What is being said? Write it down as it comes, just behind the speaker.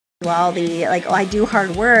While the oh, I do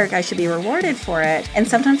hard work, I should be rewarded for it. And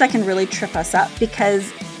sometimes that can really trip us up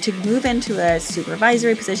because to move into a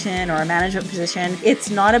supervisory position or a management position,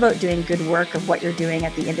 it's not about doing good work of what you're doing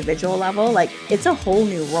at the individual level. It's a whole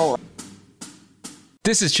new role.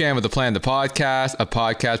 This is Chan with The Plan, the podcast, a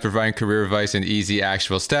podcast providing career advice and easy,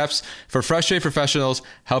 actionable steps for frustrated professionals,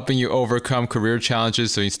 helping you overcome career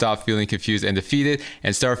challenges so you stop feeling confused and defeated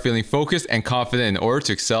and start feeling focused and confident in order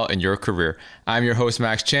to excel in your career. I'm your host,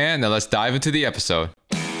 Max Chan. Now let's dive into the episode.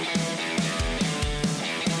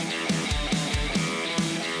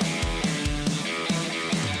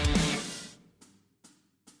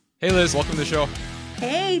 Hey Liz, welcome to the show.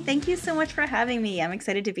 Hey, thank you so much for having me. I'm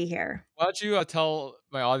excited to be here. Why don't you tell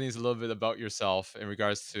my audience a little bit about yourself in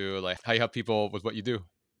regards to how you help people with what you do?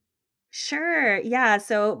 Sure. Yeah.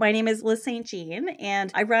 So my name is Liz St. Jean,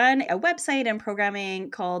 and I run a website and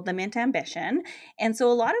programming called The Mint Ambition. And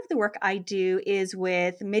so a lot of the work I do is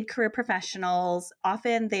with mid-career professionals.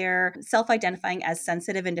 Often they're self-identifying as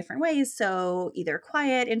sensitive in different ways. So either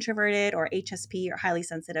quiet, introverted, or HSP, or highly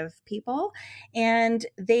sensitive people. And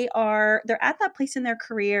they're at that place in their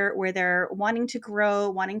career where they're wanting to grow,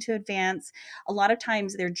 wanting to advance. A lot of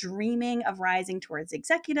times they're dreaming of rising towards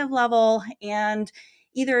executive level, and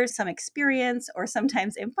either some experience or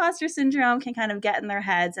sometimes imposter syndrome can kind of get in their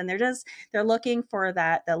heads, and they're looking for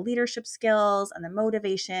the leadership skills and the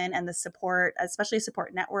motivation and the support, especially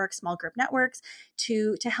support networks, small group networks,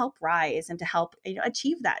 to help rise and to help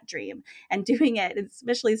achieve that dream. And doing it,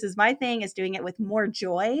 especially this is my thing, is doing it with more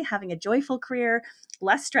joy, having a joyful career,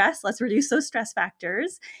 less stress, let's reduce those stress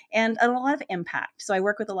factors, and a lot of impact. So I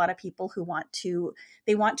work with a lot of people who want to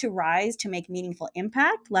rise to make meaningful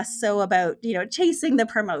impact, less so about, chasing the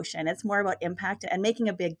promotion. It's more about impact and making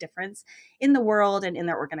a big difference in the world and in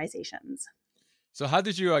their organizations. So how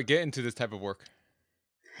did you get into this type of work?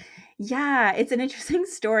 Yeah, it's an interesting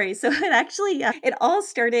story. So it all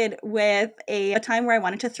started with a time where I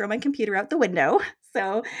wanted to throw my computer out the window.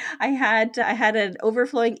 So I had an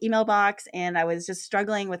overflowing email box, and I was just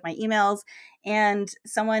struggling with my emails. And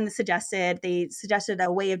someone suggested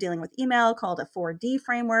a way of dealing with email called a 4D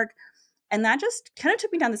framework. And that just kind of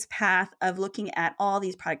took me down this path of looking at all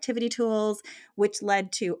these productivity tools, which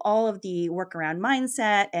led to all of the work around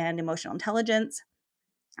mindset and emotional intelligence.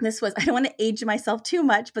 I don't want to age myself too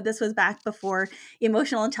much, but this was back before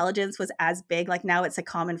emotional intelligence was as big. Now it's a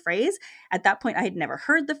common phrase. At that point, I had never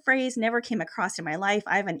heard the phrase, never came across in my life.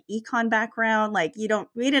 I have an econ background.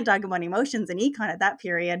 We didn't talk about emotions in econ at that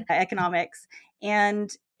period, economics. And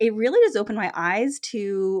it really just opened my eyes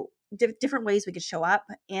to different ways we could show up.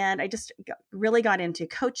 And I just really got into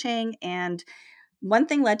coaching, and one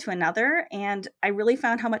thing led to another, and I really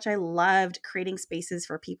found how much I loved creating spaces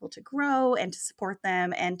for people to grow and to support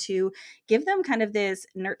them and to give them kind of this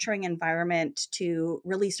nurturing environment to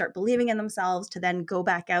really start believing in themselves, to then go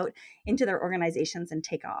back out into their organizations and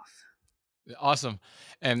take off. Awesome.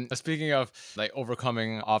 And speaking of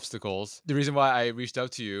overcoming obstacles, the reason why I reached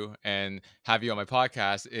out to you and have you on my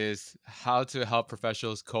podcast is how to help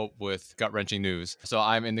professionals cope with gut-wrenching news. So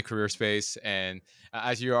I'm in the career space, and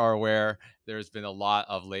as you are aware, there's been a lot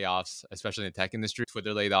of layoffs, especially in the tech industry.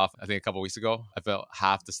 Twitter laid off, I think, a couple of weeks ago, about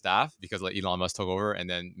half the staff because Elon Musk took over, and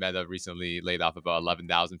then Meta recently laid off about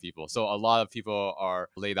 11,000 people. So a lot of people are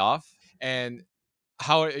laid off. And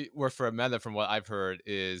how it worked for Meta, from what I've heard,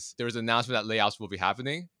 is there was an announcement that layoffs will be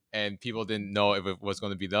happening, and people didn't know if it was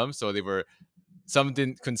going to be them. So some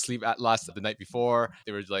couldn't sleep at last the night before.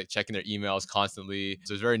 They were checking their emails constantly.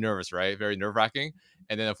 So it was very nervous, right? Very nerve wracking.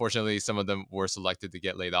 And then unfortunately, some of them were selected to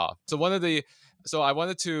get laid off. So I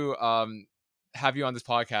wanted to have you on this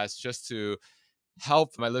podcast just to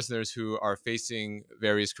help my listeners who are facing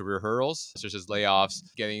various career hurdles, such as layoffs,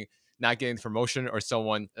 not getting the promotion, or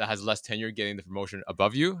someone that has less tenure getting the promotion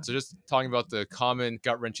above you. So just talking about the common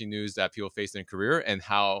gut-wrenching news that people face in their career and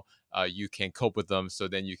how you can cope with them so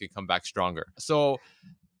then you can come back stronger. So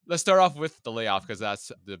let's start off with the layoff, because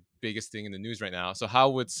that's the biggest thing in the news right now. So how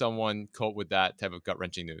would someone cope with that type of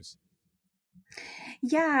gut-wrenching news?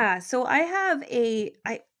 Yeah, so I have a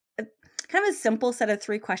kind of a simple set of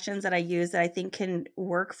 3 questions that I use that I think can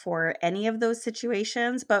work for any of those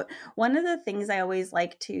situations. But one of the things I always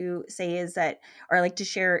like to say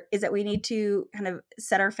share is that we need to kind of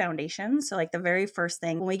set our foundation. So the very first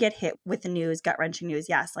thing when we get hit with the news, gut-wrenching news,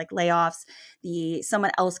 yes, layoffs,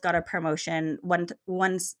 someone else got a promotion.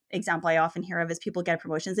 One example I often hear of is people get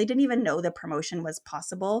promotions. They didn't even know the promotion was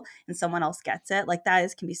possible and someone else gets it.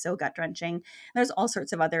 Can be so gut-wrenching. There's all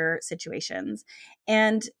sorts of other situations.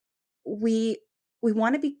 And we we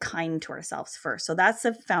want to be kind to ourselves first. So that's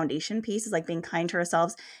the foundation piece, is like being kind to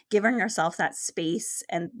ourselves, giving ourselves that space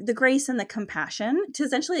and the grace and the compassion to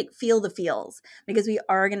essentially like feel the feels, because we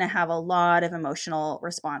are going to have a lot of emotional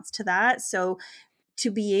response to that. So to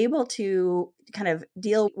be able to kind of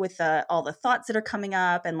deal with all the thoughts that are coming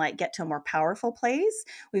up and like get to a more powerful place,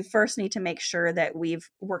 we first need to make sure that we've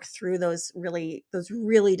worked through those really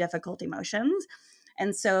difficult emotions.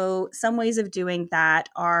 And so some ways of doing that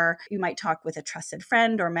are, you might talk with a trusted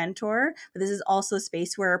friend or mentor, but this is also a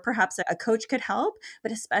space where perhaps a coach could help,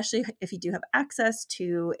 but especially if you do have access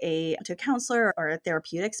to a counselor or a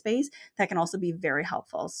therapeutic space, that can also be very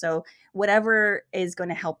helpful. So whatever is going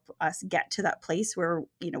to help us get to that place where,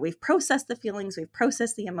 we've processed the feelings, we've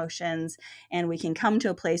processed the emotions, and we can come to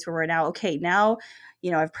a place where we're now, okay, now,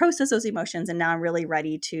 I've processed those emotions and now I'm really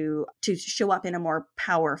ready to show up in a more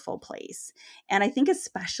powerful place. And I think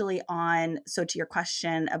especially so to your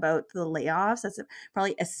question about the layoffs, that's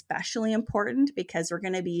probably especially important, because there's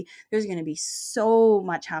going to be so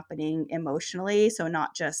much happening emotionally. So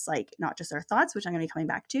not just our thoughts, which I'm going to be coming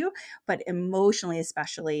back to, but emotionally,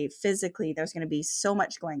 especially physically, there's going to be so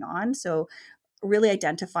much going on. So really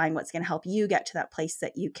identifying what's going to help you get to that place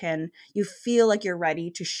that you feel like you're ready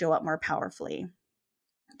to show up more powerfully.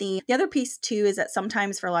 The other piece too is that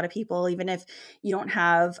sometimes for a lot of people, even if you don't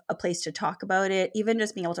have a place to talk about it, even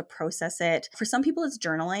just being able to process it, for some people it's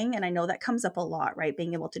journaling. And I know that comes up a lot, right?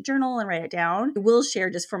 Being able to journal and write it down. I will share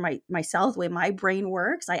just for myself, the way my brain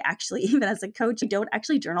works. I actually, even as a coach, I don't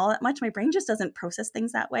actually journal that much. My brain just doesn't process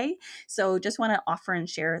things that way. So just want to offer and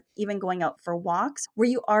share, even going out for walks where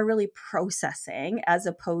you are really processing, as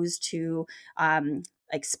opposed to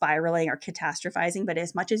like spiraling or catastrophizing, but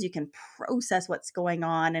as much as you can process what's going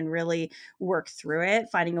on and really work through it,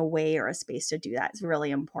 finding a way or a space to do that is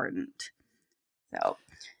really important. So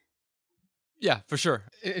Yeah, for sure.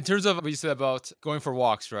 In terms of what you said about going for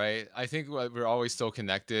walks, right? I think we're always so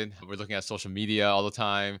connected. We're looking at social media all the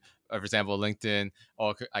time. For example, LinkedIn.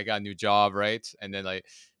 Oh, I got a new job, right? And then like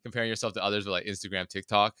comparing yourself to others with like Instagram,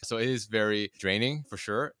 TikTok. So it is very draining for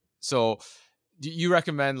sure. So do you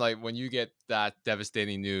recommend, like, when you get that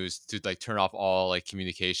devastating news, to like turn off all like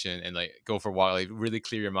communication and like go for a walk, like really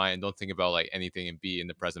clear your mind and don't think about like anything and be in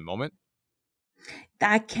the present moment?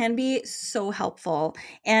 that can be so helpful.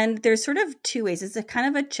 And there's sort of two ways. It's a kind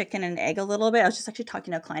of a chicken and egg a little bit. I was just actually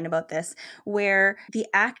talking to a client about this, where the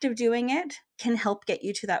act of doing it can help get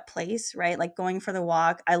you to that place, right? Like going for the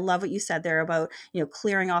walk. I love what you said there about,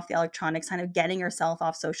 clearing off the electronics, kind of getting yourself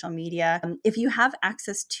off social media. If you have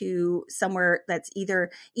access to somewhere that's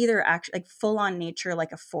either actually like full on nature,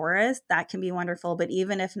 like a forest, that can be wonderful. But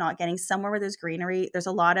even if not, getting somewhere where there's greenery, there's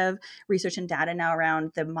a lot of research and data now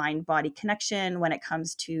around the mind body connection when it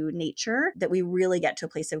comes to nature, that we really get to a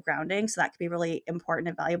place of grounding. So that could be really important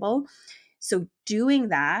and valuable. So doing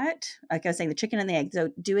that, like I was saying, the chicken and the egg. So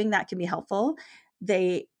doing that can be helpful.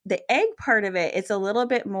 The egg part of it, it's a little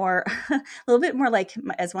bit more a little bit more like,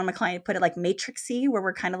 as one of my clients put it, like matrixy, where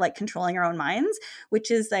we're kind of like controlling our own minds, which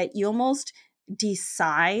is that you almost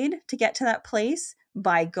decide to get to that place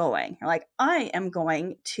by going. You're like, I am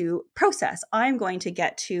going to process. I'm going to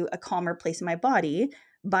get to a calmer place in my body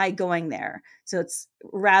by going there. So it's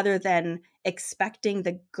rather than expecting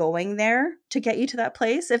the going there to get you to that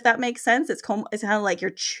place, if that makes sense. It's kind of like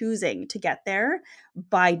you're choosing to get there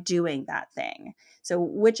by doing that thing. So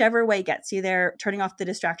whichever way gets you there, turning off the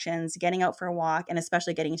distractions, getting out for a walk, and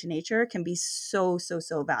especially getting into nature can be so, so,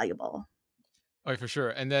 so valuable. Oh, for sure.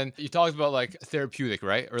 And then you talked about like therapeutic,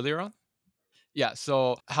 right? Earlier on? Yeah.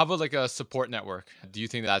 So how about like a support network? Do you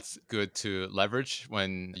think that's good to leverage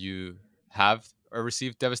when you have or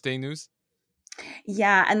receive devastating news?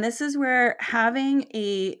 Yeah, and this is where having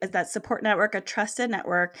that support network, a trusted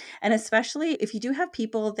network, and especially if you do have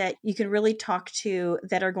people that you can really talk to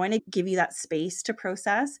that are going to give you that space to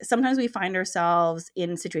process. Sometimes we find ourselves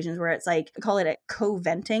in situations where it's like, call it a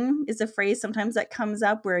co-venting is a phrase sometimes that comes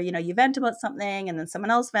up, where you vent about something and then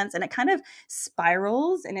someone else vents and it kind of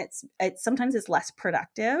spirals, and it's sometimes it's less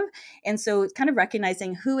productive. And so it's kind of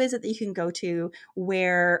recognizing who is it that you can go to,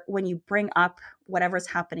 where when you bring up whatever's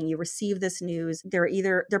happening, you receive this news,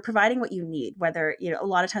 they're providing what you need, whether, a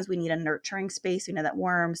lot of times we need a nurturing space, that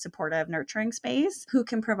warm, supportive, nurturing space. Who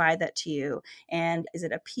can provide that to you? And is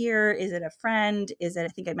it a peer? Is it a friend? Is it, I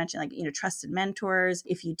think I mentioned, like, trusted mentors.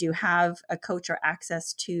 If you do have a coach or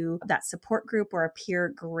access to that support group or a peer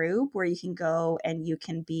group where you can go and you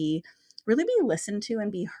can really be listened to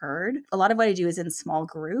and be heard. A lot of what I do is in small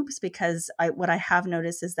groups, because what I have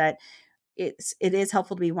noticed is that it is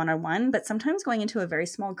helpful to be one-on-one, but sometimes going into a very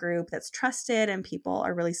small group that's trusted and people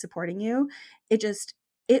are really supporting you, it just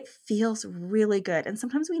it feels really good. And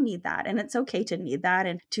sometimes we need that. And it's okay to need that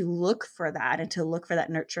and to look for that and to look for that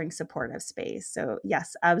nurturing, supportive space. So,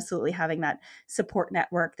 yes, absolutely having that support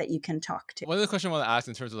network that you can talk to. One of the questions I want to ask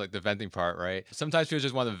in terms of like the venting part, right? Sometimes people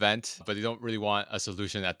just want to vent, but they don't really want a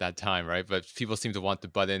solution at that time, right? But people seem to want to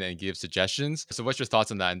butt in and give suggestions. So, what's your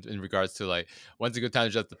thoughts on that in regards to like when's a good time to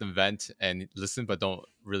just let them vent and listen, but don't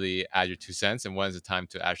really add your 2 cents, and when's the time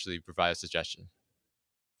to actually provide a suggestion?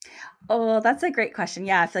 Oh, that's a great question.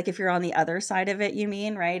 Yeah, I feel like if you're on the other side of it, you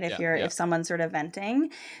mean, right? Yeah, yeah. If someone's sort of venting.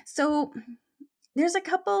 So there's a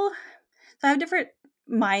couple, so I have different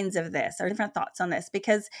minds of this or different thoughts on this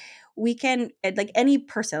because we can, like any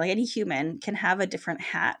person, like any human, can have a different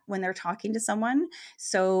hat when they're talking to someone.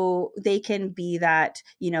 So they can be that,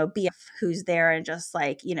 BF who's there and just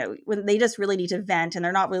like, when they just really need to vent and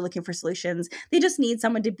they're not really looking for solutions, they just need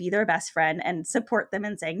someone to be their best friend and support them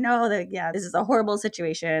and saying, no, yeah, this is a horrible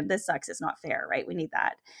situation. This sucks. It's not fair, right? We need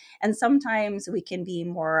that. And sometimes we can be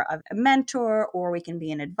more of a mentor or we can be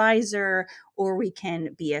an advisor or we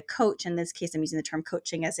can be a coach. In this case, I'm using the term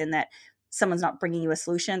coaching as in that someone's not bringing you a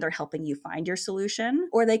solution, they're helping you find your solution,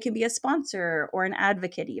 or they can be a sponsor or an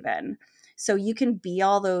advocate even. So you can be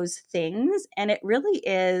all those things, and it really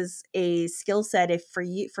is a skill set if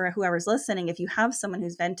for whoever's listening, if you have someone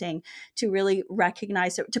who's venting, to really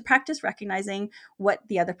recognize, to practice recognizing what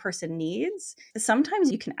the other person needs.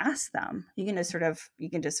 Sometimes you can ask them, you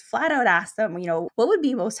can just flat out ask them, what would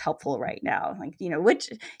be most helpful right now? Like, which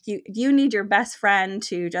you need your best friend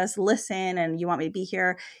to just listen and you want me to be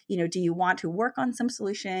here. Do you want to work on some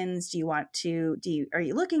solutions? Are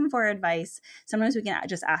you looking for advice? Sometimes we can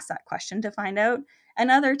just ask that question to find out. And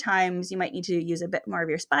other times you might need to use a bit more of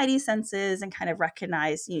your spidey senses and kind of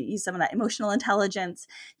recognize, use some of that emotional intelligence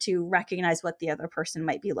to recognize what the other person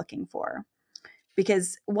might be looking for.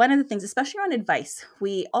 Because one of the things, especially on advice,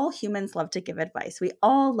 we all humans love to give advice. We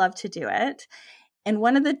all love to do it. And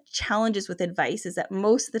one of the challenges with advice is that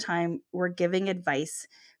most of the time we're giving advice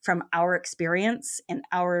from our experience and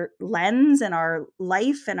our lens and our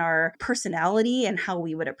life and our personality and how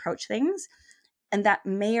we would approach things. And that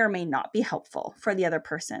may or may not be helpful for the other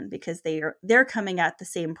person because they're coming at the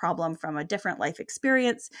same problem from a different life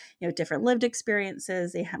experience, different lived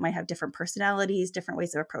experiences. They might have different personalities, different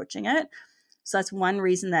ways of approaching it. So that's one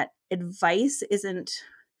reason that advice isn't,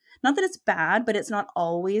 not that it's bad, but it's not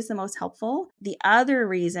always the most helpful. The other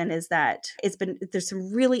reason is that there's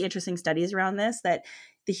some really interesting studies around this, that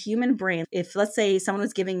the human brain, if let's say someone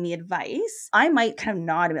was giving me advice, I might kind of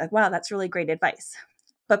nod and be like, wow, that's really great advice.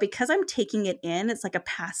 But because I'm taking it in, it's like a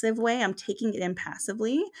passive way, I'm taking it in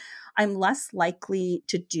passively, I'm less likely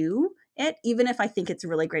to do it, even if I think it's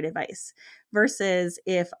really great advice. Versus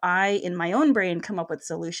if I, in my own brain, come up with a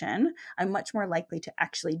solution, I'm much more likely to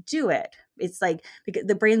actually do it. It's like because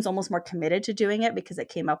the brain's almost more committed to doing it because it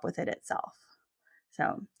came up with it itself.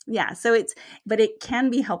 So, yeah, but it can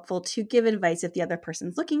be helpful to give advice if the other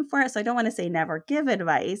person's looking for it. So I don't want to say never give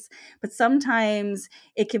advice, but sometimes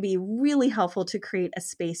it can be really helpful to create a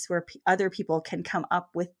space where other people can come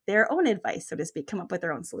up with their own advice, so to speak, come up with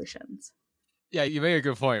their own solutions. Yeah, you made a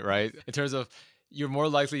good point, right? In terms of you're more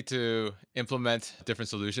likely to implement different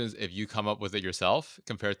solutions if you come up with it yourself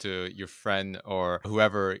compared to your friend or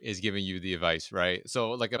whoever is giving you the advice, right?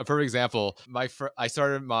 So, like a perfect example, I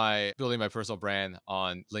started my building my personal brand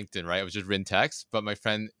on LinkedIn, right? It was just written text, but my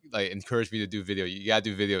friend like encouraged me to do video. You gotta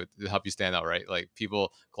do video to help you stand out, right? Like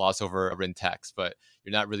people gloss over a written text, but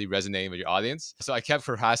you're not really resonating with your audience. So I kept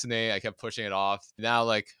procrastinating, I kept pushing it off. Now,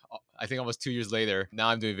 like I think almost 2 years later, now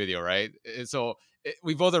I'm doing video, right? So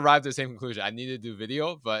we both arrived at the same conclusion. I needed to do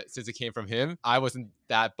video, but since it came from him, I wasn't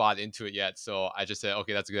that bought into it yet. So I just said,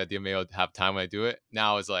 okay, that's a good idea. Maybe I'll have time when I do it.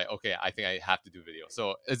 Now it's like, okay, I think I have to do video.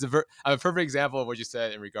 So I'm a perfect example of what you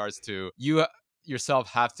said in regards to you yourself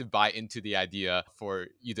have to buy into the idea for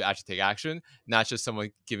you to actually take action, not just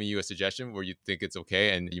someone giving you a suggestion where you think it's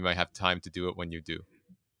okay and you might have time to do it when you do.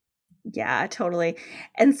 Yeah, totally.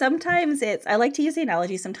 And sometimes I like to use the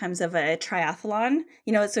analogy sometimes of a triathlon.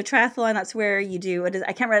 So triathlon, that's where you do it is,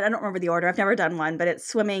 I don't remember the order. I've never done one, but it's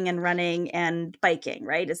swimming and running and biking,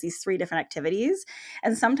 right? It's these three different activities.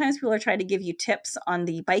 And sometimes people are trying to give you tips on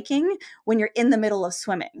the biking when you're in the middle of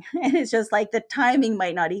swimming. And it's just like the timing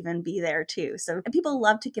might not even be there too. So people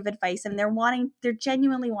love to give advice and they're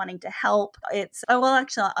genuinely wanting to help.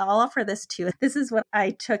 Actually, I'll offer this too. This is what I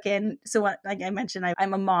took in. So like I mentioned,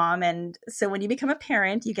 I'm a mom. And so when you become a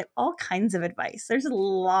parent, you get all kinds of advice. There's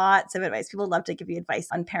lots of advice. People love to give you advice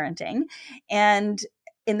on parenting. And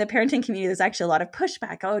in the parenting community, there's actually a lot of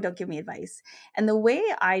pushback. Oh, don't give me advice. And the way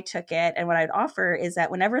I took it and what I'd offer is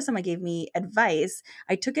that whenever someone gave me advice,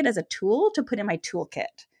 I took it as a tool to put in my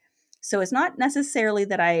toolkit. So it's not necessarily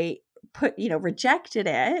that I rejected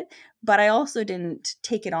it, but I also didn't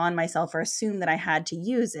take it on myself or assume that I had to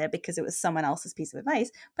use it because it was someone else's piece of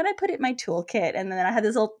advice. But I put it in my toolkit, and then I had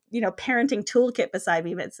this little, parenting toolkit beside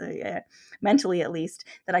me, but mentally at least,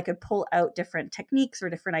 that I could pull out different techniques or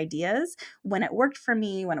different ideas when it worked for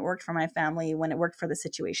me, when it worked for my family, when it worked for the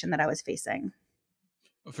situation that I was facing.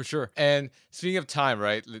 For sure. And speaking of time,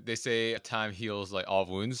 right? They say time heals like all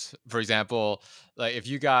wounds. For example, like if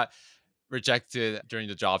you got rejected during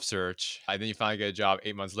the job search and then you finally get a job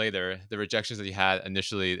 8 months later, the rejections that you had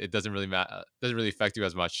initially, it doesn't really matter, doesn't really affect you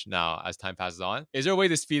as much now as time passes on. Is there a way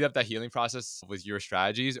to speed up that healing process with your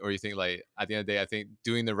strategies, or you think like at the end of the day, I think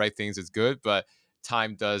doing the right things is good, but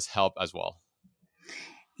time does help as well?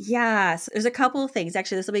 Yes, there's a couple of things.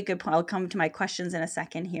 Actually, this will be a good point. I'll come to my questions in a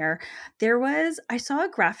second here. I saw a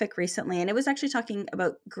graphic recently and it was actually talking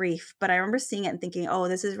about grief, but I remember seeing it and thinking, oh,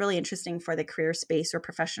 this is really interesting for the career space or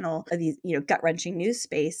professional, these, gut wrenching news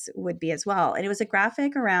space would be as well. And it was a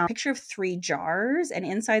graphic around a picture of 3 jars, and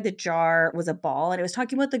inside the jar was a ball. And it was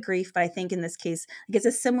talking about the grief, but I think in this case, like, it's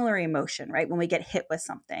a similar emotion, right? When we get hit with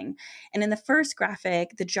something. And in the first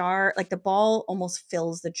graphic, the jar, like the ball almost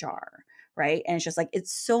fills the jar, right? And it's just like,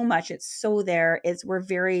 it's so much, it's so there. We're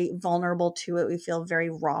very vulnerable to it. We feel very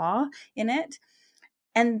raw in it.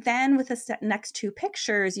 And then with the next 2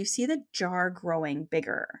 pictures, you see the jar growing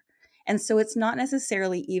bigger. And so it's not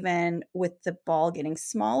necessarily even with the ball getting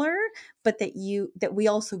smaller, but that we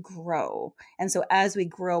also grow. And so as we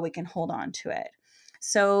grow, we can hold on to it.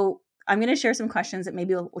 So I'm going to share some questions that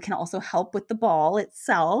maybe can also help with the ball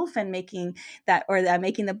itself and making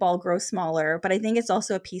the ball grow smaller. But I think it's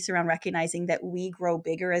also a piece around recognizing that we grow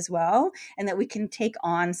bigger as well, and that we can take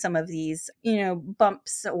on some of these,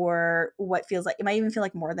 bumps, or what feels like, it might even feel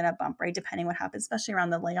like more than a bump, right? Depending what happens, especially around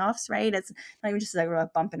the layoffs, right? It's not even just like a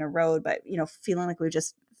bump in a road, but, feeling like we've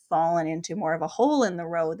just fallen into more of a hole in the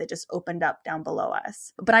road that just opened up down below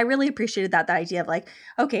us. But I really appreciated that idea of like,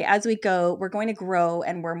 okay, as we go, we're going to grow,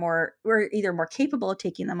 and we're either more capable of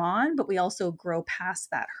taking them on, but we also grow past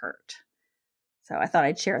that hurt. So I thought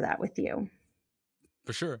I'd share that with you.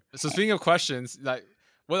 For sure. So Okay. speaking of questions, like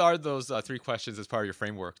what are those 3 questions as part of your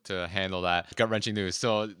framework to handle that gut wrenching news?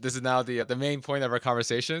 So this is now the main point of our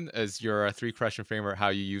conversation is your 3 question framework, how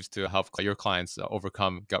you use to help your clients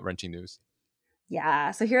overcome gut wrenching news.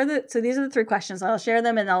 Yeah. So these are the 3 questions. I'll share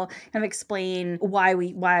them and I'll kind of explain why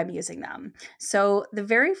I'm using them. So the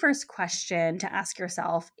very first question to ask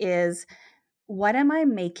yourself is, what am I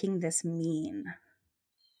making this mean?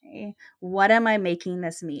 Okay. What am I making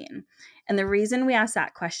this mean? And the reason we ask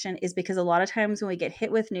that question is because a lot of times when we get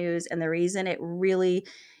hit with news, and the reason it really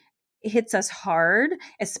hits us hard,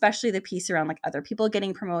 especially the piece around like other people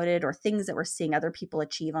getting promoted or things that we're seeing other people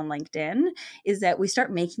achieve on LinkedIn, is that we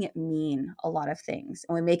start making it mean a lot of things,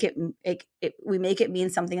 and we make it mean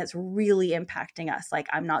something that's really impacting us, like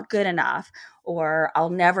I'm not good enough, or I'll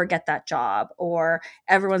never get that job, or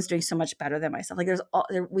everyone's doing so much better than myself. Like there's all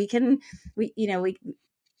we can we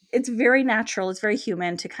it's very natural. It's very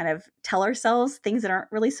human to kind of tell ourselves things that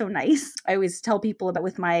aren't really so nice. I always tell people about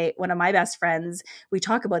with one of my best friends, we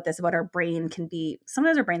talk about this, about our brain can be,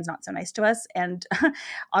 sometimes our brain's not so nice to us. And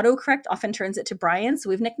autocorrect often turns it to Brian. So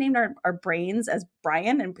we've nicknamed our brains as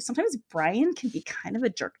Brian. And sometimes Brian can be kind of a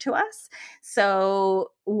jerk to us.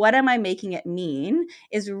 So what am I making it mean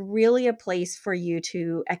is really a place for you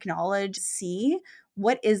to acknowledge, see,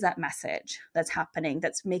 what is that message that's happening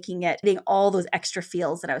that's making it getting all those extra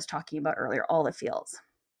feels that I was talking about earlier, all the feels.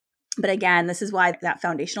 But again, this is why that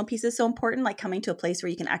foundational piece is so important. Like coming to a place where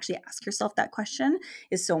you can actually ask yourself that question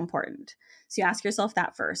is so important. So you ask yourself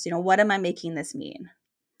that first, what am I making this mean?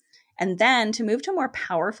 And then to move to a more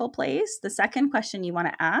powerful place, the second question you want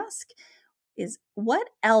to ask is, what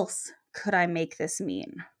else could I make this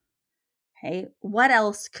mean? Okay, what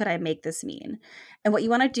else could I make this mean? And what you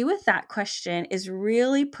want to do with that question is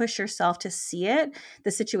really push yourself to see the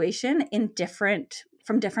situation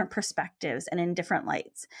from different perspectives and in different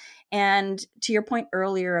lights. And to your point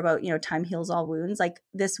earlier about, time heals all wounds, like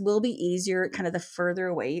this will be easier kind of the further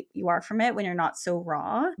away you are from it when you're not so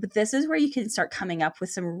raw. But this is where you can start coming up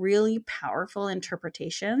with some really powerful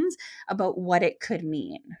interpretations about what it could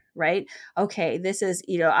mean, right? Okay, this is,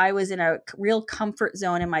 I was in a real comfort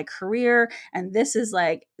zone in my career, and this is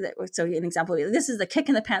like, so an example, this is the kick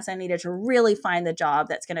in the pants I needed to really find the job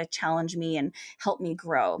that's going to challenge me and help me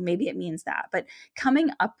grow. Maybe it means that, but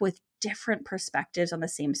coming up with different perspectives on the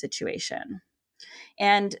same situation.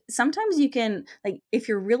 And sometimes you can, like, if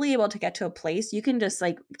you're really able to get to a place, you can just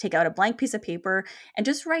like take out a blank piece of paper and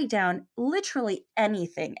just write down literally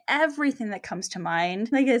anything, everything that comes to mind.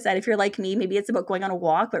 Like I said, if you're like me, maybe it's about going on a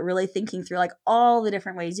walk, but really thinking through like all the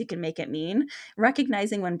different ways you can make it mean,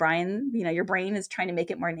 recognizing when Brian, your brain is trying to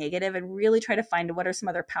make it more negative, and really try to find what are some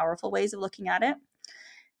other powerful ways of looking at it.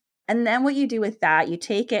 And then what you do with that, you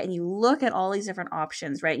take it and you look at all these different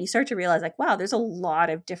options, right? And you start to realize, like, wow, there's a lot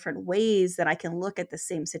of different ways that I can look at the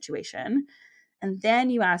same situation. And then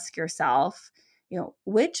you ask yourself,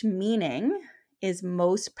 which meaning is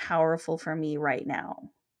most powerful for me right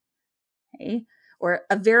now? Okay. Or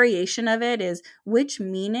a variation of it is, which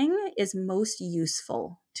meaning is most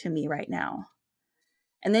useful to me right now?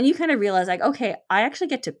 And then you kind of realize, like, okay, I actually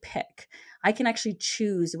get to pick. I can actually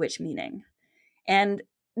choose which meaning. And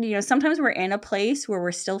sometimes we're in a place where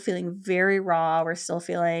we're still feeling very raw, we're still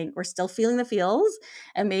feeling the feels,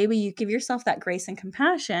 and maybe you give yourself that grace and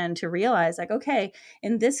compassion to realize, like, okay,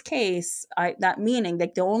 in this case, that meaning,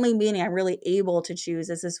 like, the only meaning I'm really able to choose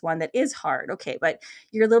is this one that is hard. Okay, but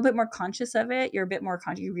you're a little bit more conscious of it, you're a bit more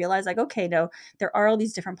conscious, you realize, like, okay, no, there are all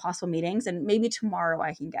these different possible meanings, and maybe tomorrow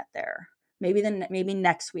I can get there, maybe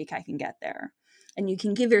next week I can get there. And you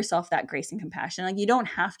can give yourself that grace and compassion. Like, you don't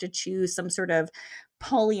have to choose some sort of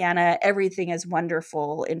Pollyanna, everything is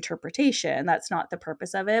wonderful interpretation. That's not the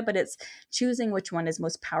purpose of it, but it's choosing which one is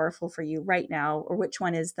most powerful for you right now, or which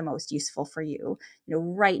one is the most useful for you,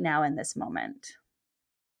 right now in this moment.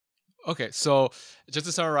 Okay, so just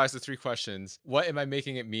to summarize the three questions, what am I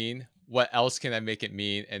making it mean? What else can I make it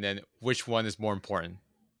mean? And then which one is more important?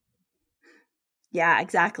 Yeah,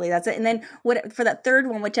 exactly. That's it. And then what for that third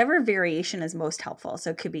one, whichever variation is most helpful. So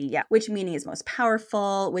it could be, yeah, which meaning is most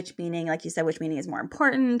powerful, which meaning, like you said, which meaning is more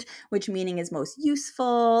important, which meaning is most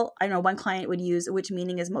useful. I know one client would use which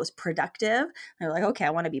meaning is most productive. They're like, okay, I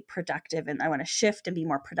want to be productive and I want to shift and be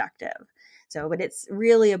more productive. So, but it's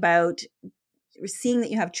really about seeing that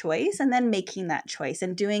you have choice and then making that choice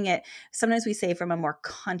and doing it, sometimes we say, from a more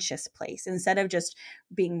conscious place instead of just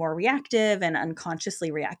being more reactive and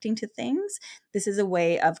unconsciously reacting to things. This is a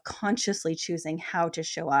way of consciously choosing how to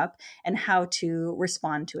show up and how to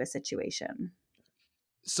respond to a situation.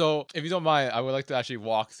 So, if you don't mind, I would like to actually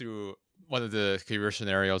walk through one of the career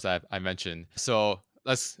scenarios that I mentioned. So,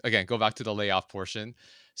 let's again go back to the layoff portion.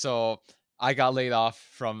 So, I got laid off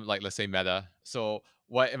from, like, let's say Meta. So,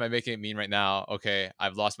 what am I making it mean right now? Okay,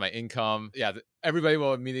 I've lost my income. Yeah, everybody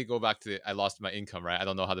will immediately go back to I lost my income, right? I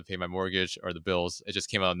don't know how to pay my mortgage or the bills. It just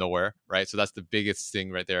came out of nowhere, right? So that's the biggest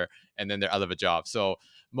thing right there. And then they're out of a job. So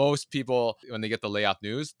most people, when they get the layoff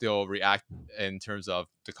news, they'll react in terms of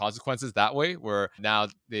the consequences that way, where now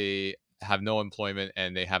they have no employment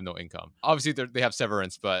and they have no income. Obviously, they have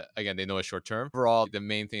severance, but again, they know it's short term. Overall, the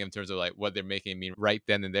main thing in terms of like what they're making mean right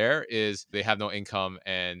then and there is they have no income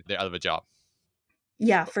and they're out of a job.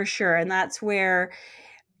 Yeah, for sure. And that's where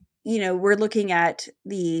we're looking at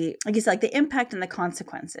the, like you said, like the impact and the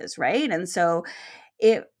consequences, right? And so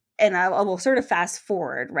it and I will sort of fast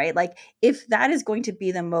forward, right? Like, if that is going to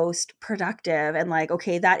be the most productive and, like,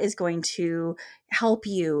 okay, that is going to help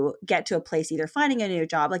you get to a place, either finding a new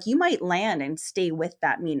job, like, you might land and stay with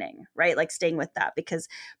that meaning, right? Like, staying with that,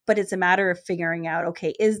 but it's a matter of figuring out,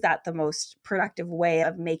 okay, is that the most productive way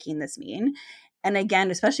of making this mean? And again,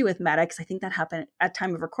 especially with Meta, because I think that happened at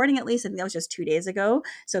time of recording, at least. I think that was just 2 days ago.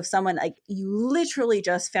 So if someone, like, you literally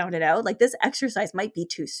just found it out, like, this exercise might be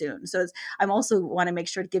too soon. So I'm also want to make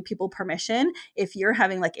sure to give people permission. If you're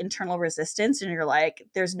having like internal resistance and you're like,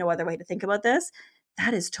 there's no other way to think about this,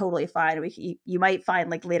 that is totally fine. You might find,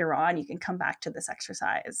 like, later on you can come back to this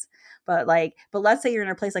exercise, but let's say you're in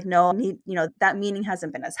a place like, no, that meaning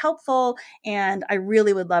hasn't been as helpful, and I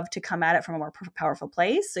really would love to come at it from a more powerful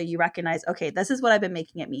place. So you recognize, okay, this is what I've been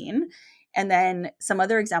making it mean. And then some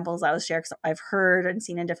other examples I will share, because I've heard and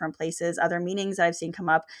seen in different places, other meanings I've seen come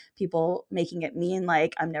up, people making it mean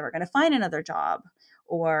like, I'm never going to find another job,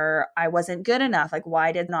 or I wasn't good enough. Like,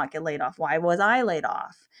 why did not get laid off? Why was I laid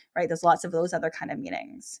off? Right? There's lots of those other kind of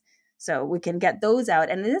meanings. So we can get those out.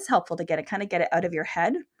 And it is helpful to get it out of your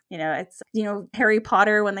head. It's, Harry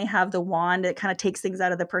Potter, when they have the wand, it kind of takes things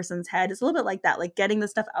out of the person's head. It's a little bit like that, like getting the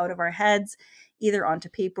stuff out of our heads, either onto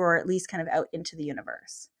paper or at least kind of out into the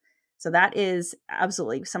universe. So that is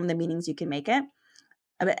absolutely some of the meanings you can make it.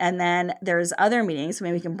 And then there's other meanings. So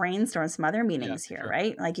maybe we can brainstorm some other Yeah, meanings here, sure.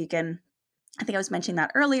 right? Like, I think I was mentioning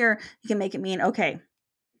that earlier. You can make it mean, okay,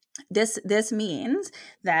 this means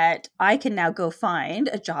that I can now go find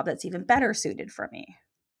a job that's even better suited for me.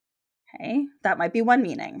 Okay, that might be one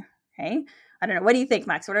meaning. Okay, I don't know. What do you think,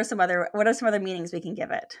 Max? What are some other meanings we can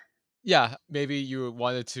give it? Yeah, maybe you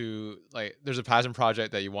wanted to like there's a passion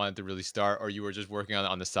project that you wanted to really start, or you were just working on it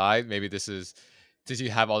on the side. Maybe this is since you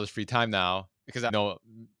have all this free time now, because I know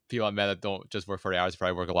people I met that don't just work 40 hours,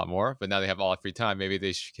 probably work a lot more, but now they have all that free time. Maybe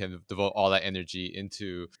they can devote all that energy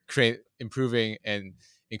into create improving and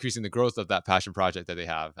increasing the growth of that passion project that they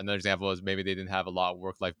have. Another example is maybe they didn't have a lot of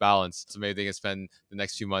work-life balance, so maybe they can spend the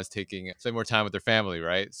next few months spend more time with their family,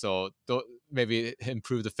 right? So maybe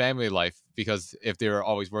improve the family life, because if they were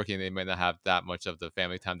always working, they might not have that much of the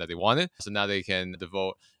family time that they wanted. So now they can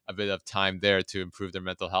devote a bit of time there to improve their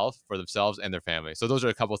mental health for themselves and their family. So those are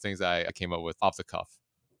a couple of things that I came up with off the cuff.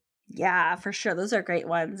 Yeah, for sure. Those are great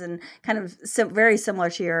ones, and kind of very similar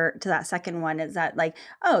to your to that second one is that like,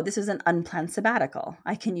 oh, this is an unplanned sabbatical.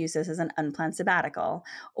 I can use this as an unplanned sabbatical.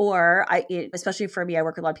 Or especially for me, I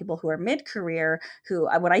work with a lot of people who are mid-career who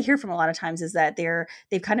what I hear from a lot of times is that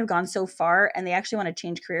they've kind of gone so far and they actually want to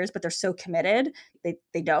change careers, but they're so committed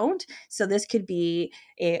they don't. So this could be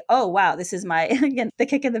oh wow, this is my again the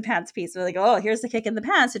kick in the pants piece. So like, oh, here's the kick in the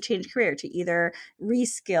pants to change career, to either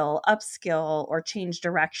reskill, upskill, or change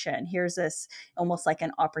direction. Here's this almost like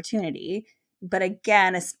an opportunity. But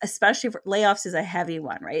again, especially for layoffs is a heavy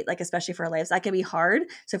one, right? Like, especially for layoffs, that can be hard.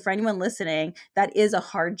 So, for anyone listening, that is a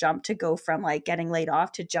hard jump to go from like getting laid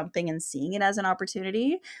off to jumping and seeing it as an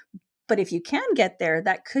opportunity. But if you can get there,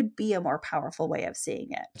 that could be a more powerful way of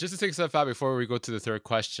seeing it. Just to take a step back before we go to the third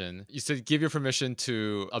question, you said give your permission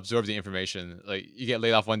to absorb the information. Like you get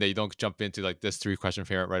laid off one day, you don't jump into like this 3 question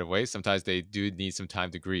framework right away. Sometimes they do need some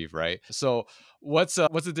time to grieve, right? So what's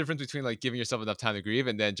the difference between like giving yourself enough time to grieve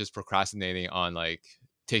and then just procrastinating on like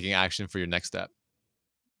taking action for your next step?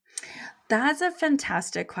 That's a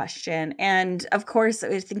fantastic question. And of course, I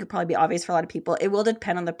think it'd probably be obvious for a lot of people. It will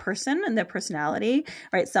depend on the person and their personality,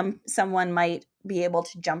 right? Someone might be able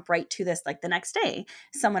to jump right to this like the next day.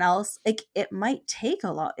 Someone else, like it might take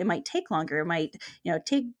a lot, it might take longer, it might,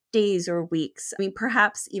 take days or weeks. I mean,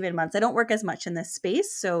 perhaps even months. I don't work as much in this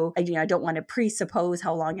space. So I don't want to presuppose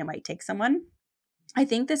how long it might take someone. I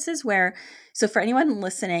think this is where, so for anyone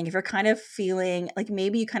listening, if you're kind of feeling like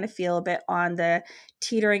maybe you kind of feel a bit on the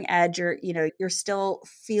teetering edge, or you're still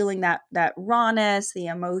feeling that rawness, the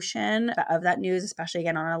emotion of that news, especially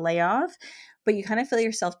again on a layoff, but you kind of feel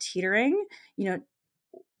yourself teetering,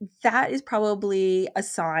 that is probably a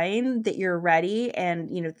sign that you're ready. And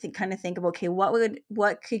kind of think of, okay,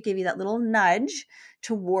 what could give you that little nudge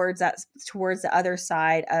towards the other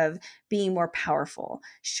side of being more powerful,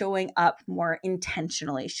 showing up more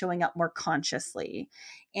intentionally, showing up more consciously.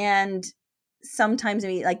 And sometimes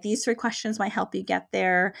maybe like these 3 questions might help you get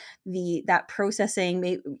there. That processing,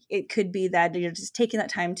 maybe it could be that you're just taking that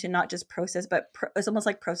time to not just process, but it's almost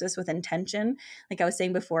like process with intention. Like I was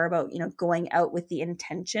saying before about going out with the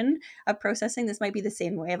intention of processing. This might be the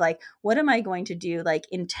same way of like, what am I going to do like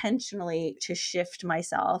intentionally to shift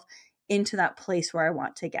myself into that place where I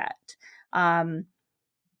want to get. um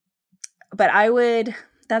but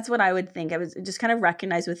that's what I would think. I was just kind of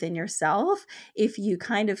recognize within yourself if you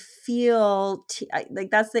kind of feel like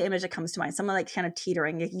that's the image that comes to mind. Someone like kind of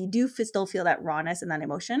teetering. Like you do still feel that rawness and that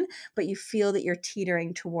emotion, but you feel that you're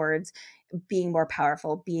teetering towards being more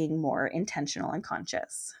powerful, being more intentional and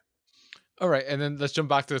conscious. All right, and then let's jump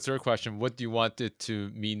back to the third question. What do you want it to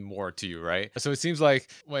mean more to you, right? So it seems like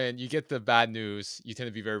when you get the bad news, you tend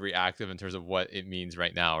to be very reactive in terms of what it means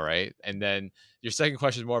right now, right? And then your second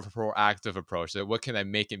question is more of a proactive approach. So what can I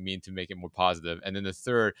make it mean to make it more positive? And then the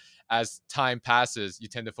third, as time passes, you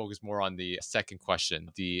tend to focus more on the second question,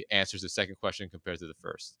 the answers to the second question compared to the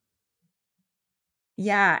first.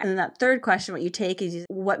 Yeah. And then that third question, what you take is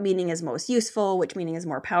what meaning is most useful, which meaning is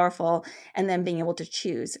more powerful, and then being able to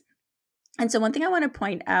choose. And so one thing I want to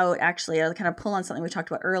point out, actually, I'll kind of pull on something we talked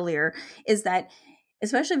about earlier, is that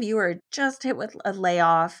especially if you were just hit with a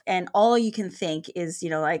layoff and all you can think is,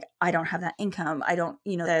 like, I don't have that income. I don't,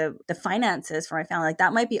 the finances for my family, like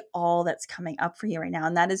that might be all that's coming up for you right now.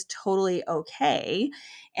 And that is totally okay.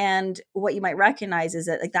 And what you might recognize is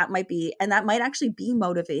that like that might be, and that might actually be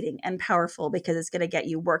motivating and powerful because it's going to get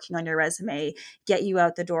you working on your resume, get you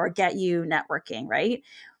out the door, get you networking, right?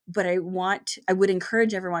 But I would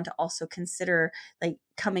encourage everyone to also consider like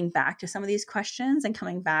coming back to some of these questions and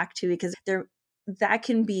coming back to, because that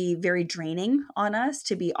can be very draining on us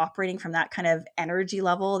to be operating from that kind of energy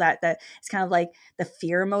level, that it's kind of like the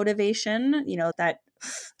fear motivation,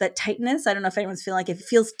 that tightness. I don't know if anyone's feeling like it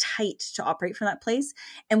feels tight to operate from that place.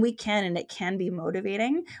 And it can be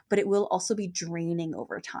motivating, but it will also be draining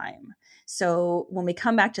over time. So when we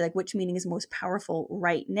come back to like which meaning is most powerful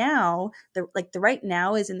right now, the right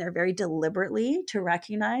now is in there very deliberately to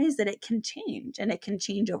recognize that it can change and it can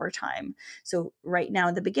change over time. So right now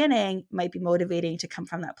in the beginning might be motivating to come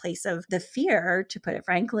from that place of the fear, to put it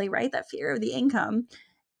frankly, right? That fear of the income.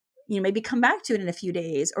 Maybe come back to it in a few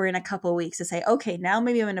days or in a couple of weeks to say, okay, now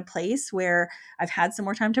maybe I'm in a place where I've had some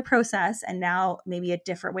more time to process, and now maybe a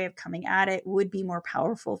different way of coming at it would be more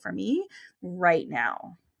powerful for me right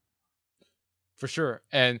now. For sure.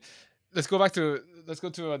 And let's go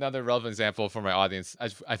to another relevant example for my audience.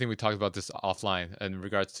 I think we talked about this offline in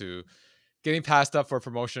regards to getting passed up for a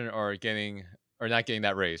promotion or getting or not getting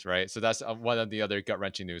that raise, right? So that's one of the other gut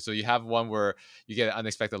wrenching news. So you have one where you get an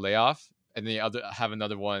unexpected layoff, and then you have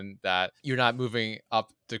another one that you're not moving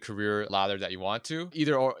up the career ladder that you want to.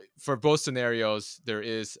 Either or, for both scenarios, there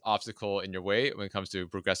is obstacle in your way when it comes to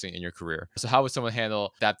progressing in your career. So how would someone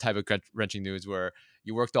handle that type of gut wrenching news where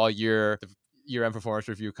you worked all year, the year-end performance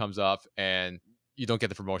review comes up, and you don't get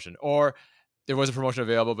the promotion, or there was a promotion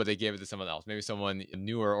available, but they gave it to someone else, maybe someone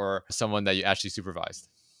newer or someone that you actually supervised?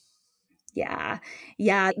 Yeah.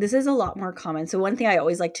 Yeah. This is a lot more common. So, one thing I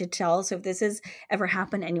always like to tell, so if this has ever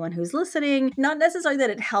happened to anyone who's listening, not necessarily that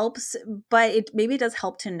it helps, but maybe it does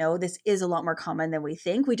help to know this is a lot more common than we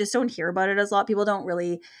think. We just don't hear about it as a lot. People don't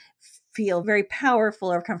really feel very powerful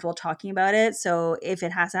or comfortable talking about it. So, if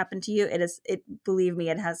it has happened to you, believe me,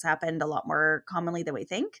 it has happened a lot more commonly than we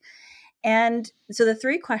think. And so the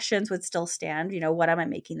three questions would still stand, what am I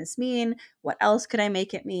making this mean? What else could I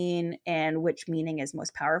make it mean? And which meaning is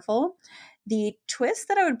most powerful? The twist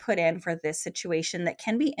that I would put in for this situation that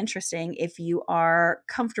can be interesting if you are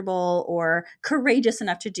comfortable or courageous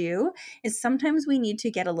enough to do is sometimes we need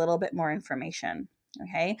to get a little bit more information.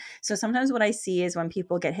 Okay. So sometimes what I see is when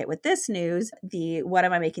people get hit with this news, the what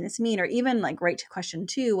am I making this mean? Or even like right to question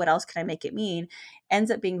two, what else can I make it mean? Ends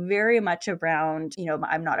up being very much around,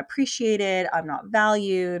 I'm not appreciated, I'm not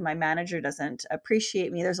valued, my manager doesn't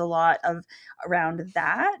appreciate me. There's a lot of around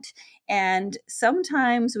that. And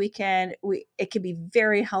sometimes it can be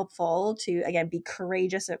very helpful to, again, be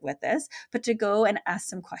courageous with this, but to go and ask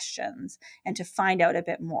some questions and to find out a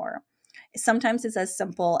bit more. Sometimes it's as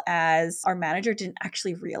simple as our manager didn't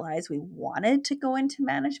actually realize we wanted to go into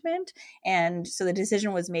management. And so the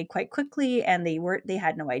decision was made quite quickly, and they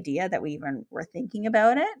had no idea that we even were thinking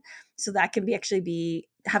about it. So that can be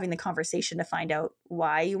having the conversation to find out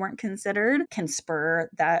why you weren't considered can spur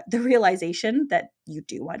the realization that you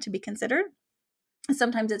do want to be considered.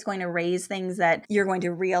 Sometimes it's going to raise things that you're going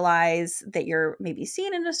to realize that you're maybe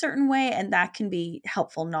seen in a certain way, and that can be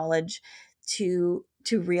helpful knowledge to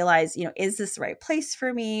realize, is this the right place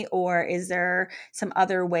for me, or is there some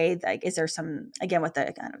other way, like is there some, again, with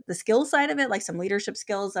the kind of the skill side of it, like some leadership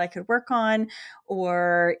skills that I could work on,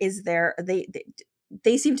 or is there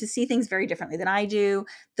they seem to see things very differently than I do.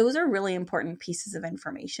 Those are really important pieces of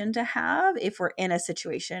information to have if we're in a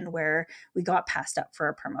situation where we got passed up for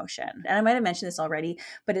a promotion. And I might have mentioned this already,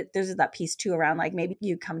 but there's that piece too around like maybe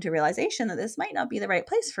you come to realization that this might not be the right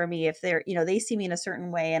place for me if they see me in a certain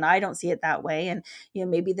way and I don't see it that way. And,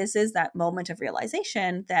 maybe this is that moment of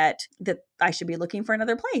realization that I should be looking for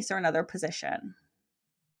another place or another position.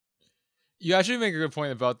 You actually make a good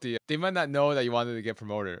point about they might not know that you wanted to get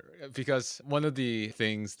promoted, because one of the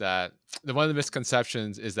one of the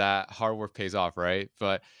misconceptions is that hard work pays off, right?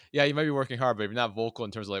 But yeah, you might be working hard, but if you're not vocal in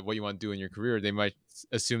terms of like what you want to do in your career, they might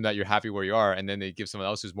assume that you're happy where you are, and then they give someone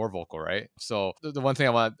else who's more vocal, right? So the one thing I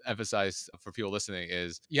want to emphasize for people listening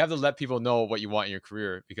is you have to let people know what you want in your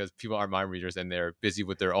career, because people aren't mind readers and they're busy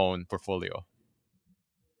with their own portfolio.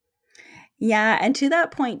 Yeah, and to that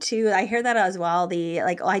point too, I hear that as well. The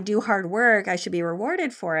like, oh, I do hard work, I should be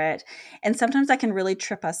rewarded for it. And sometimes that can really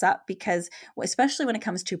trip us up because especially when it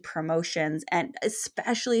comes to promotions, and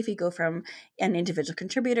especially if you go from an individual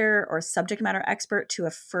contributor or subject matter expert to a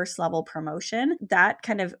first level promotion, that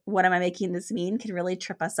kind of what am I making this mean can really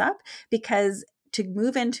trip us up because to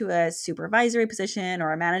move into a supervisory position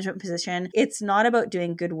or a management position, it's not about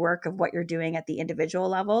doing good work of what you're doing at the individual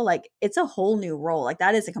level. Like it's a whole new role. Like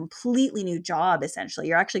that is a completely new job, essentially.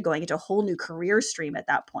 You're actually going into a whole new career stream at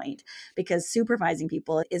that point because supervising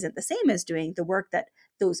people isn't the same as doing the work that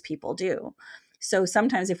those people do. So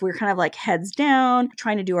sometimes if we're kind of like heads down,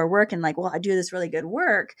 trying to do our work and like, well, I do this really good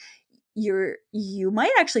work, you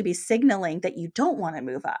might actually be signaling that you don't want to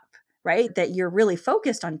move up, right? That you're really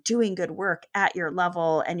focused on doing good work at your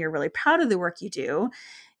level and you're really proud of the work you do.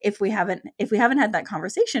 If we haven't had that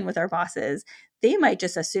conversation with our bosses, they might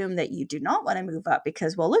just assume that you do not want to move up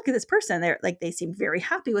because, well, look at this person. They seem very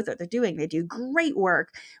happy with what they're doing. They do great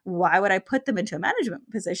work. Why would I put them into a management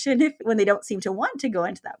position when they don't seem to want to go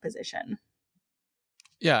into that position?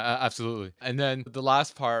 Yeah, absolutely. And then the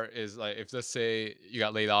last part is like, if let's say you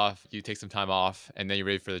got laid off, you take some time off, and then you're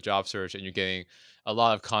ready for the job search, and you're getting a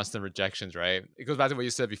lot of constant rejections, right? It goes back to what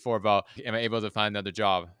you said before about, am I able to find another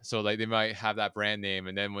job? So like they might have that brand name,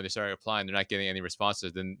 and then when they start applying, they're not getting any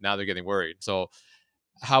responses. Then now they're getting worried. So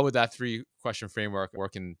how would that 3 question framework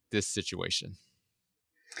work in this situation?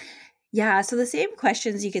 Yeah, so the same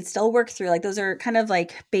questions you could still work through, like, those are kind of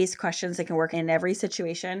like base questions that can work in every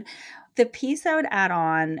situation. The piece I would add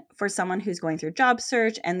on for someone who's going through job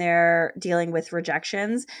search and they're dealing with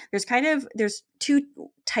rejections, there's 2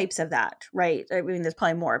 types of that, right? I mean, there's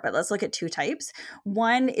probably more, but let's look at 2 types.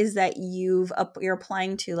 One is that you're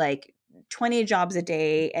applying to, like, 20 jobs a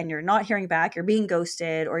day and you're not hearing back, you're being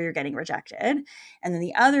ghosted, or you're getting rejected. And then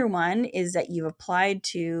the other one is that you've applied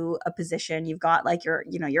to a position, you've got like your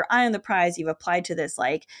eye on the prize, you've applied to this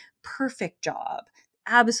like perfect job,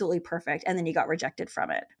 absolutely perfect, and then you got rejected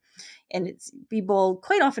from it. And it's people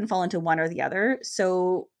quite often fall into one or the other.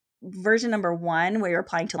 So version number one, where you're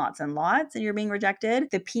applying to lots and lots and you're being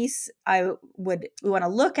rejected, the piece we want to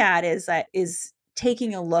look at is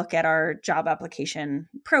taking a look at our job application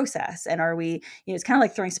process. And are we, it's kind of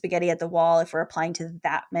like throwing spaghetti at the wall if we're applying to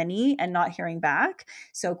that many and not hearing back.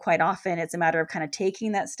 So quite often it's a matter of kind of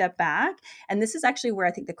taking that step back. And this is actually where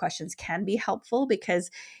I think the questions can be helpful,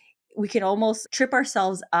 because we can almost trip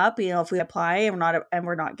ourselves up, if we apply and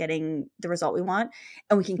we're not getting the result we want,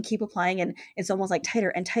 and we can keep applying, and it's almost like tighter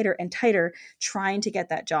and tighter and tighter trying to get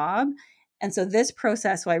that job. And so this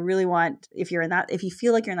process, what I really want, if you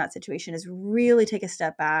feel like you're in that situation, is really take a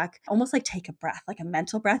step back, almost like take a breath, like a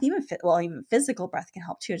mental breath, even physical breath can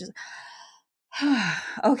help too. Just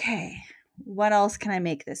okay, what else can I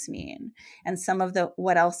make this mean? And some of the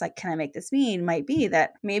what else like can I make this mean might be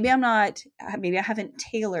that maybe I haven't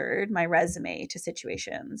tailored my resume to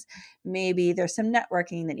situations. Maybe there's some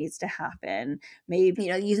networking that needs to happen. Maybe,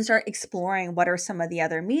 you can start exploring what are some of the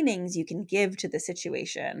other meanings you can give to the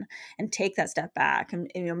situation and take that step back. And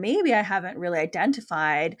maybe I haven't really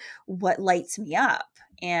identified what lights me up.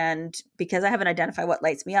 And because I haven't identified what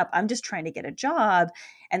lights me up, I'm just trying to get a job,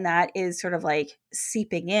 and that is sort of like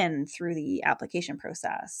seeping in through the application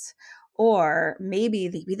process. Or maybe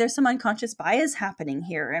there's some unconscious bias happening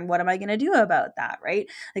here, and what am I going to do about that, right?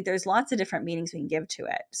 Like there's lots of different meanings we can give to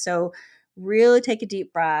it. So really take a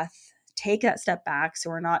deep breath, take that step back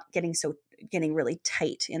so we're not getting really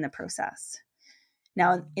tight in the process.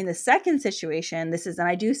 Now, in the second situation, and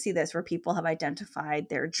I do see this where people have identified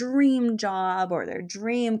their dream job or their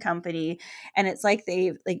dream company, and it's like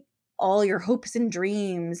all your hopes and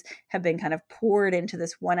dreams have been kind of poured into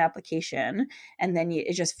this one application, and then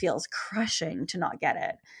it just feels crushing to not get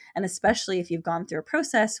it. And especially if you've gone through a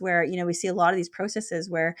process where, we see a lot of these processes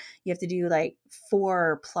where you have to do like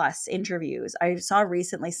 4+ interviews. I saw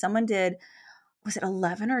recently someone did, was it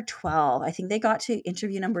 11 or 12? I think they got to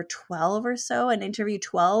interview number 12 or so. And interview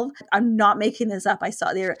 12, I'm not making this up. I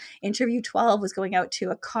saw their interview 12 was going out to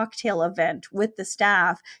a cocktail event with the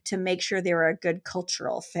staff to make sure they were a good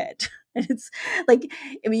cultural fit. And it's like,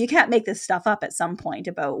 you can't make this stuff up at some point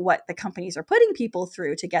about what the companies are putting people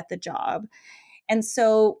through to get the job. And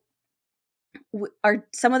so are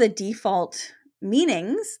some of the default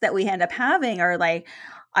meanings that we end up having are like,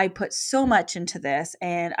 I put so much into this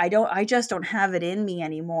and I just don't have it in me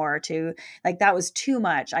anymore to, like, that was too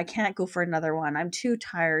much. I can't go for another one. I'm too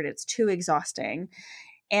tired. It's too exhausting.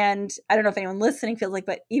 And I don't know if anyone listening feels like,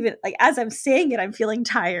 but even like as I'm saying it, I'm feeling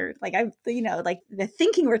tired. Like like the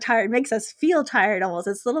thinking we're tired makes us feel tired almost.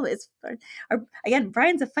 Again,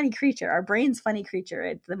 Brian's a funny creature. Our brain's funny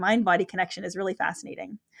creature. The mind body connection is really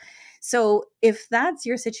fascinating. So if that's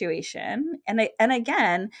your situation, and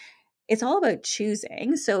again, it's all about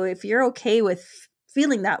choosing. So if you're okay with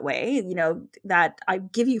feeling that way, that I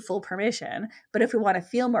give you full permission. But if we want to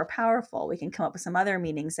feel more powerful, we can come up with some other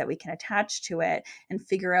meanings that we can attach to it and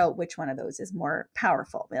figure out which one of those is more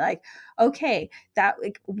powerful. Be like, okay, that,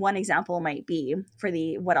 like, one example might be for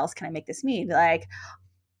the what else can I make this mean? Like,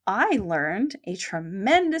 I learned a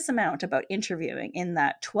tremendous amount about interviewing in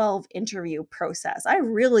that 12 interview process. I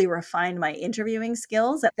really refined my interviewing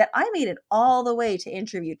skills that I made it all the way to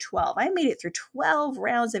interview 12. I made it through 12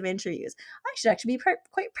 rounds of interviews. I should actually be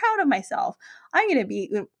quite proud of myself. I'm going to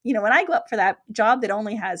be, when I go up for that job that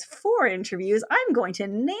only has 4 interviews, I'm going to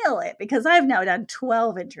nail it because I've now done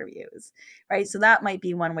 12 interviews, right? So that might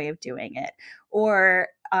be one way of doing it. Or,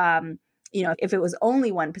 if it was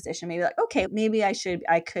only one position, maybe like, okay, maybe I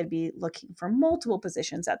could be looking for multiple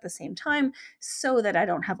positions at the same time so that I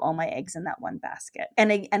don't have all my eggs in that one basket.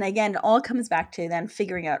 And again, it all comes back to then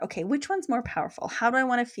figuring out, okay, which one's more powerful? How do I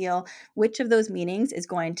want to feel? Which of those meanings is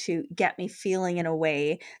going to get me feeling in a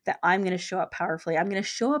way that I'm going to show up powerfully? I'm going to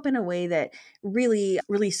show up in a way that really,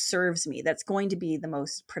 really serves me, that's going to be the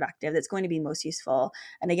most productive, that's going to be most useful.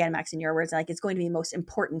 And again, Max, in your words, like, it's going to be most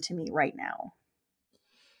important to me right now.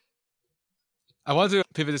 I wanted to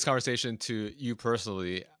pivot this conversation to you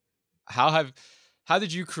personally. How have how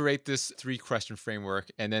did you create this three question framework,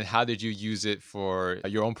 and then how did you use it for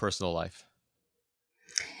your own personal life?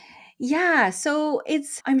 Yeah, so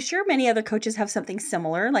I'm sure many other coaches have something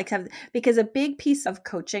similar, because a big piece of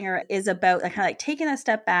coaching is about like kind of like taking a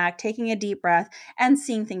step back, taking a deep breath, and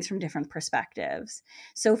seeing things from different perspectives.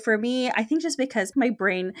 So for me, I think just because my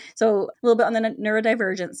brain, so a little bit on the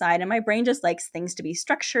neurodivergent side, and my brain just likes things to be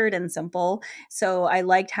structured and simple. So I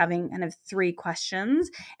liked having kind of three questions.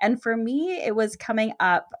 And for me, it was come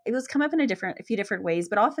up in a few different ways,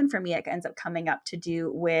 but often for me, it ends up coming up to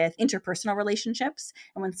do with interpersonal relationships.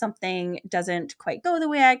 And when something doesn't quite go the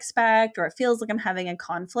way I expect, or it feels like I'm having a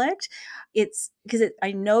conflict, it's because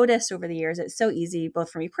I noticed over the years, it's so easy, both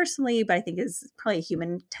for me personally, but I think is probably a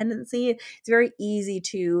human tendency. It's very easy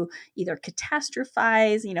to either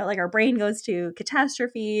catastrophize, like our brain goes to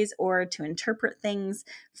catastrophes, or to interpret things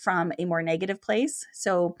from a more negative place.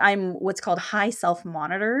 So I'm what's called high self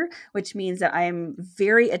monitor, which means that I'm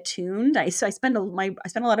very attuned. So I spend a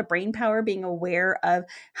lot of brain power being aware of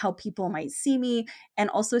how people might see me, and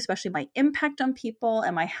also especially my impact on people.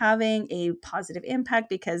 Am I having a positive impact?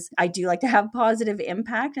 Because I do like to have positive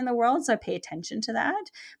impact in the world, so I pay attention to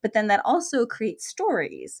that. But then that also creates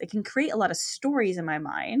stories. It can create a lot of stories in my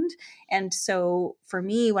mind. And so for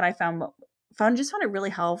me, what I found it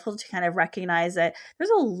really helpful to kind of recognize that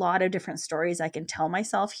there's a lot of different stories I can tell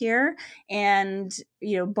myself here. And,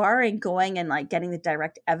 barring going and like getting the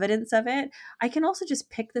direct evidence of it, I can also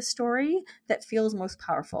just pick the story that feels most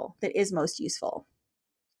powerful, that is most useful.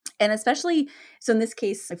 And especially, so in this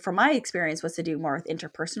case, like from my experience, was to do more with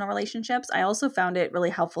interpersonal relationships. I also found it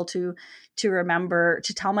really helpful to remember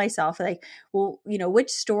to tell myself, like, well,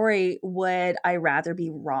 which story would I rather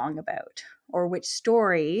be wrong about, or which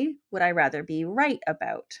story would I rather be right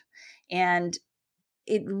about? And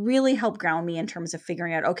it really helped ground me in terms of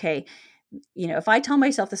figuring out, okay, if I tell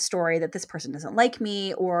myself the story that this person doesn't like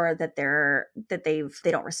me, or that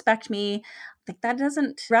they don't respect me, like that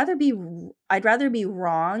doesn't rather be I'd rather be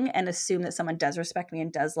wrong and assume that someone does respect me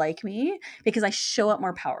and does like me, because I show up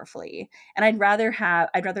more powerfully. And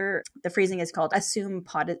the phrasing is called assume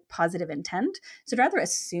positive intent. So I'd rather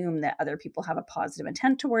assume that other people have a positive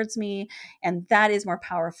intent towards me, and that is more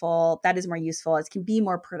powerful, that is more useful, it can be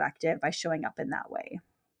more productive by showing up in that way.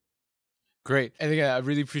 Great. And again, I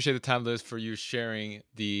really appreciate the time, Liz, for you sharing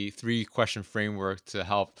the three question framework to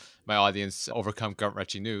help my audience overcome gut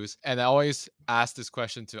wrenching news. And I always ask this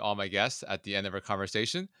question to all my guests at the end of our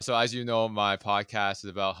conversation. So, as you know, my podcast is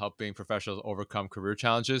about helping professionals overcome career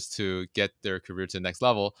challenges to get their career to the next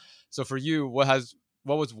level. So, for you, what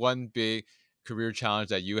was one big career challenge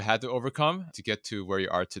that you had to overcome to get to where you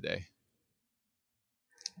are today?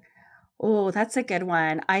 Oh, that's a good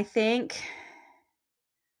one. I think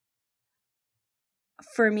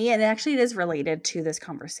for me, and actually it is related to this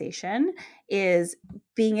conversation, is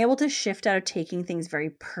being able to shift out of taking things very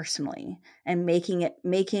personally and making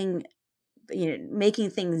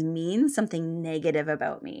things mean something negative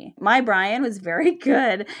about me. My Brian was very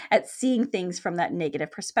good at seeing things from that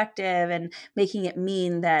negative perspective and making it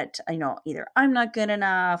mean that, either I'm not good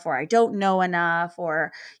enough, or I don't know enough,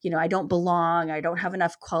 or, I don't belong, I don't have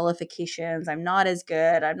enough qualifications, I'm not as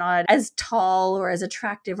good, I'm not as tall or as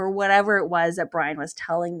attractive, or whatever it was that Brian was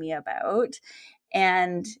telling me about.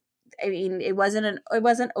 And I mean, it wasn't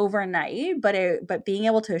overnight, but being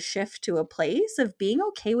able to shift to a place of being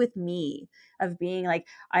okay with me, of being like,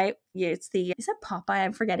 is it Popeye?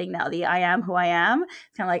 I'm forgetting now. The I am who I am.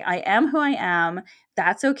 It's kind of like, I am who I am.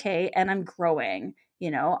 That's okay. And I'm growing.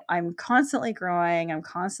 I'm constantly growing.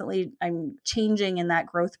 I'm changing in that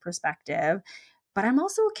growth perspective, but I'm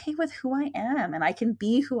also okay with who I am, and I can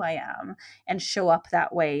be who I am and show up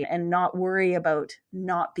that way and not worry about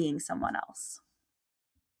not being someone else.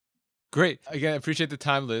 Great. Again, I appreciate the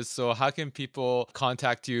time, Liz. So, how can people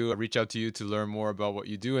contact you, reach out to you to learn more about what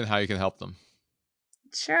you do and how you can help them?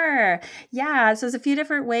 Sure. Yeah. So there's a few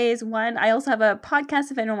different ways. One, I also have a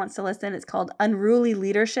podcast if anyone wants to listen. It's called Unruly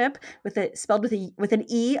Leadership, with it spelled with an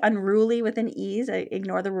E, unruly with an E. So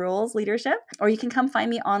ignore the rules, leadership. Or you can come find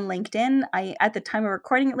me on LinkedIn. At the time of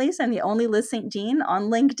recording, at least, I'm the only Liz St. Jean on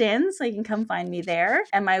LinkedIn. So you can come find me there.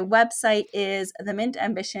 And my website is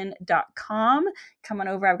themintambition.com. Come on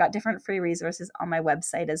over. I've got different free resources on my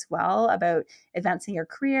website as well about advancing your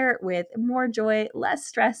career with more joy, less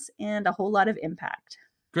stress, and a whole lot of impact.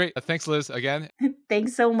 Great. Thanks, Liz, again.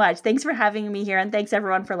 Thanks so much. Thanks for having me here, and thanks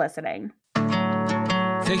everyone for listening.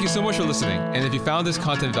 Thank you so much for listening. And if you found this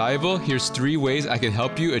content valuable, here's 3 ways I can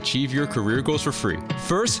help you achieve your career goals for free.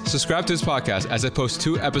 First, subscribe to this podcast as I post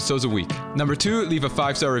 2 episodes a week. Number 2, leave a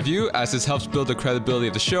 5-star review, as this helps build the credibility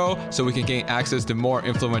of the show so we can gain access to more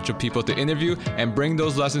influential people to interview and bring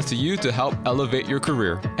those lessons to you to help elevate your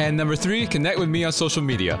career. And number 3, connect with me on social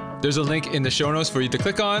media. There's a link in the show notes for you to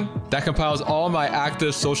click on that compiles all my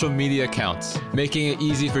active social media accounts, making it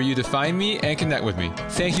easy for you to find me and connect with me.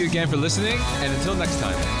 Thank you again for listening, and until next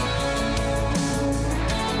time.